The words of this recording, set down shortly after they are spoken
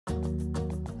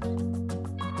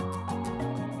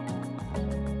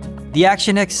The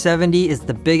Action X70 is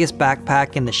the biggest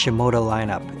backpack in the Shimoda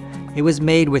lineup. It was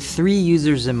made with 3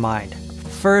 users in mind.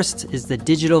 First is the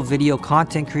digital video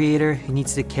content creator who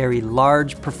needs to carry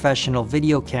large professional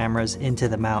video cameras into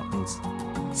the mountains.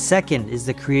 Second is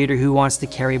the creator who wants to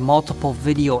carry multiple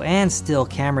video and still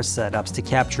camera setups to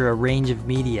capture a range of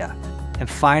media. And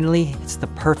finally, it's the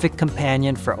perfect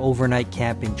companion for overnight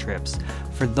camping trips,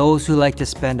 for those who like to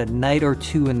spend a night or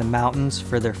 2 in the mountains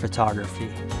for their photography.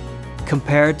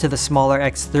 Compared to the smaller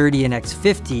X30 and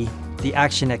X50, the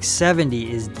Action X70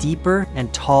 is deeper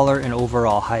and taller in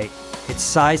overall height. It's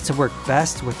sized to work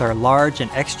best with our large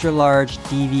and extra large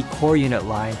DV core unit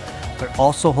line, but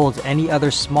also holds any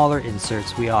other smaller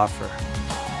inserts we offer.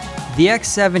 The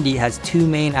X70 has 2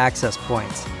 main access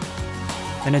points.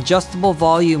 An adjustable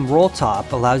volume roll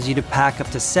top allows you to pack up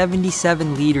to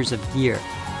 77 liters of gear.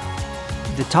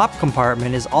 The top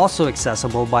compartment is also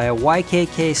accessible by a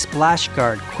YKK splash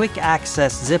guard quick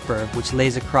access zipper which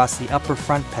lays across the upper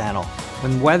front panel.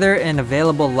 When weather and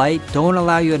available light don't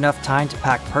allow you enough time to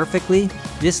pack perfectly,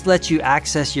 this lets you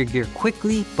access your gear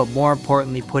quickly, but more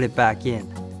importantly put it back in.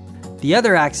 The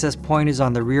other access point is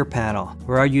on the rear panel,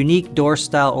 where our unique door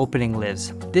style opening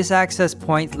lives. This access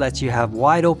point lets you have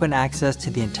wide open access to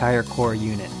the entire core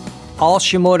unit. All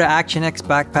Shimoda Action X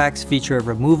backpacks feature a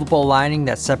removable lining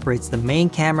that separates the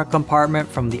main camera compartment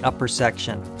from the upper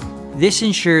section. This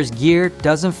ensures gear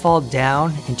doesn't fall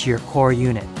down into your core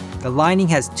unit. The lining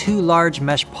has 2 large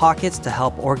mesh pockets to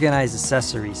help organize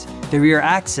accessories. The rear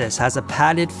access has a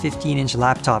padded 15-inch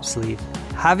laptop sleeve.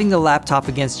 Having the laptop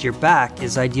against your back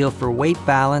is ideal for weight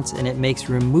balance, and it makes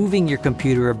removing your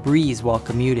computer a breeze while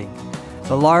commuting.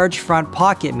 The large front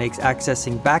pocket makes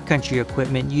accessing backcountry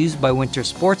equipment used by winter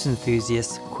sports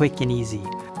enthusiasts quick and easy.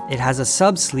 It has a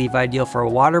sub-sleeve ideal for a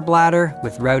water bladder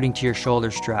with routing to your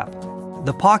shoulder strap.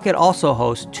 The pocket also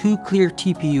hosts 2 clear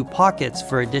TPU pockets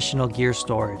for additional gear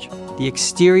storage. The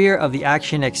exterior of the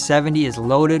Action X70 is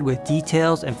loaded with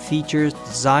details and features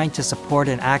designed to support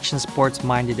an action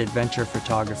sports-minded adventure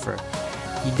photographer.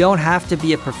 You don't have to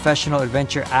be a professional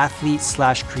adventure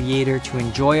athlete/creator to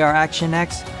enjoy our Action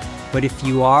X, but if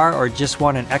you are or just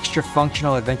want an extra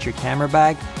functional adventure camera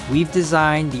bag, we've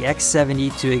designed the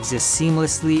X70 to exist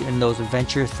seamlessly in those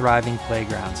adventure-thriving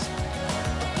playgrounds.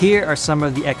 Here are some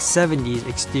of the X70's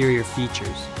exterior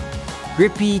features.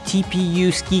 Grippy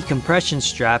TPU ski compression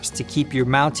straps to keep your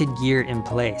mounted gear in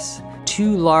place.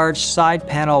 2 large side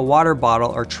panel water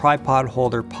bottle or tripod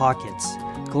holder pockets.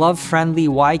 Glove-friendly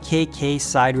YKK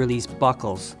side release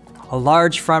buckles. A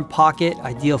large front pocket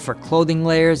ideal for clothing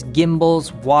layers,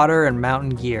 gimbals, water, and mountain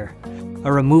gear.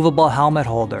 A removable helmet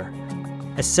holder.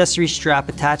 Accessory strap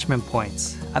attachment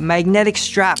points. A magnetic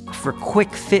strap for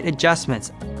quick fit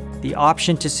adjustments. The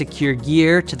option to secure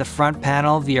gear to the front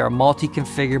panel via our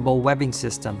multi-configurable webbing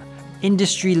system.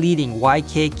 Industry-leading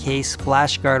YKK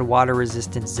splash guard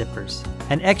water-resistant zippers.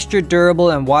 An extra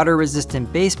durable and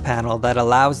water-resistant base panel that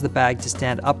allows the bag to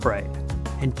stand upright.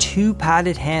 And 2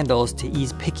 padded handles to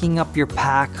ease picking up your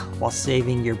pack while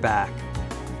saving your back.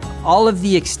 All of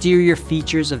the exterior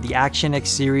features of the Action X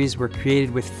series were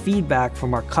created with feedback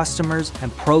from our customers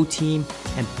and pro team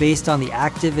and based on the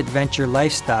active adventure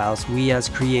lifestyles we as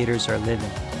creators are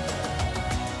living.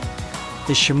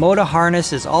 The Shimoda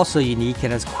harness is also unique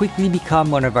and has quickly become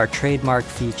one of our trademark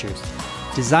features.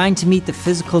 Designed to meet the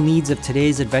physical needs of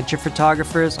today's adventure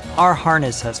photographers, our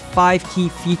harness has 5 key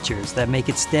features that make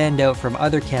it stand out from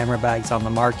other camera bags on the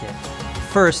market.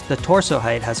 First, the torso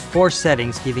height has 4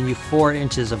 settings giving you 4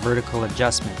 inches of vertical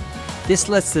adjustment. This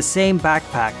lets the same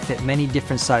backpack fit many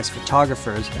different size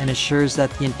photographers and ensures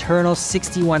that the internal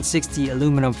 6160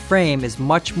 aluminum frame is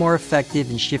much more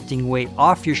effective in shifting weight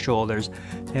off your shoulders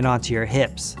and onto your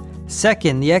hips.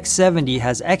 Second, the X70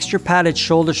 has extra padded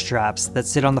shoulder straps that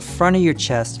sit on the front of your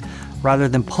chest rather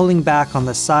than pulling back on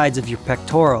the sides of your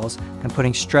pectorals and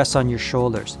putting stress on your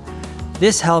shoulders.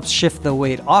 This helps shift the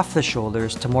weight off the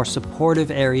shoulders to more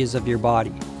supportive areas of your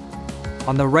body.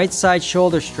 On the right side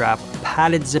shoulder strap, a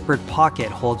padded zippered pocket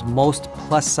holds most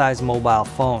plus-size mobile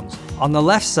phones. On the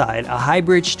left side, a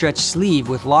hybrid stretch sleeve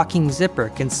with locking zipper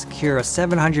can secure a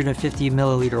 750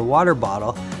 milliliter water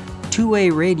bottle, 2-way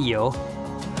radio,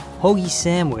 hoagie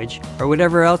sandwich, or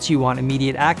whatever else you want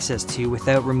immediate access to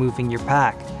without removing your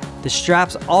pack. The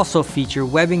straps also feature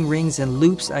webbing rings and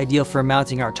loops ideal for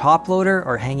mounting our top loader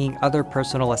or hanging other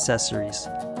personal accessories.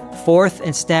 Fourth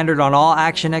and standard on all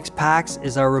Action X packs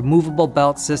is our removable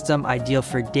belt system ideal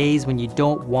for days when you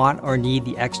don't want or need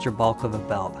the extra bulk of a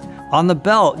belt. On the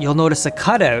belt, you'll notice a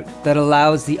cutout that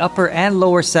allows the upper and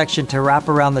lower section to wrap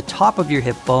around the top of your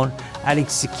hip bone, adding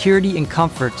security and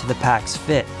comfort to the pack's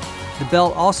fit. The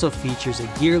belt also features a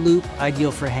gear loop,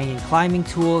 ideal for hanging climbing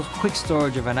tools, quick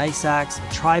storage of an ice axe,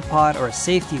 a tripod, or a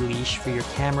safety leash for your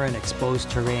camera in exposed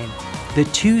terrain. The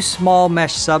 2 small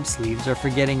mesh sub-sleeves are for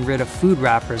getting rid of food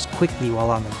wrappers quickly while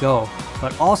on the go,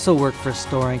 but also work for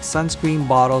storing sunscreen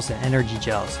bottles and energy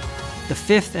gels. The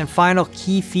 5th and final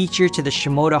key feature to the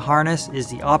Shimoda harness is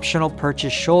the optional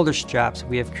purchase shoulder straps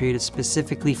we have created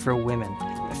specifically for women.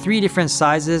 3 different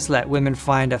sizes let women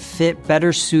find a fit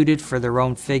better suited for their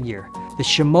own figure. The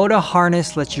Shimoda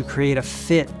harness lets you create a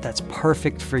fit that's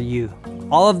perfect for you.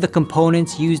 All of the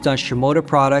components used on Shimoda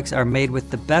products are made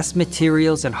with the best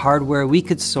materials and hardware we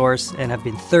could source and have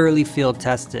been thoroughly field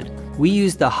tested. We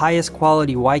use the highest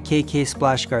quality YKK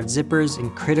splash guard zippers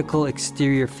and critical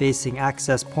exterior facing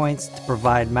access points to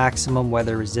provide maximum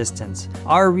weather resistance.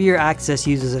 Our rear access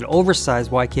uses an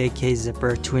oversized YKK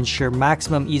zipper to ensure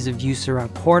maximum ease of use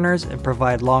around corners and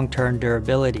provide long-term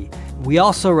durability. We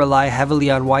also rely heavily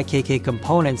on YKK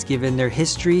components given their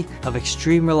history of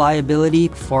extreme reliability,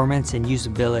 performance, and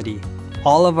usability.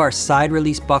 All of our side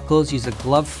release buckles use a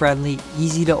glove-friendly,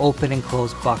 easy to open and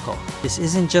close buckle. This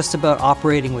isn't just about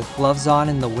operating with gloves on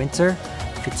in the winter,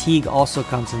 fatigue also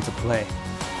comes into play.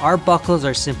 Our buckles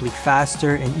are simply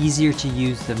faster and easier to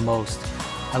use than most,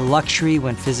 a luxury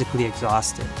when physically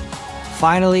exhausted.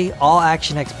 Finally, all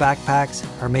Action X backpacks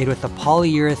are made with a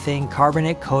polyurethane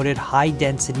carbonate-coated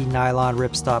high-density nylon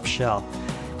ripstop shell.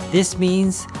 This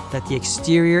means that the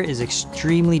exterior is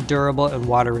extremely durable and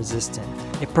water-resistant.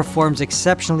 It performs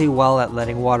exceptionally well at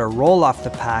letting water roll off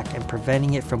the pack and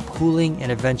preventing it from pooling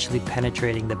and eventually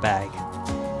penetrating the bag.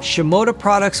 Shimoda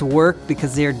products work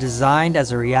because they are designed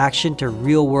as a reaction to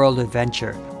real-world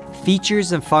adventure.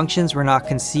 Features and functions were not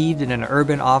conceived in an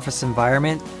urban office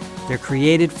environment. They're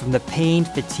created from the pain,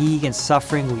 fatigue, and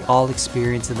suffering we all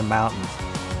experience in the mountains.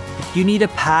 If you need a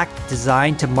pack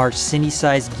designed to march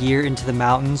Cine-sized gear into the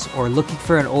mountains or looking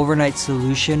for an overnight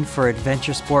solution for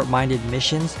adventure sport-minded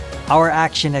missions, our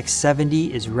Action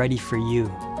X70 is ready for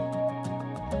you.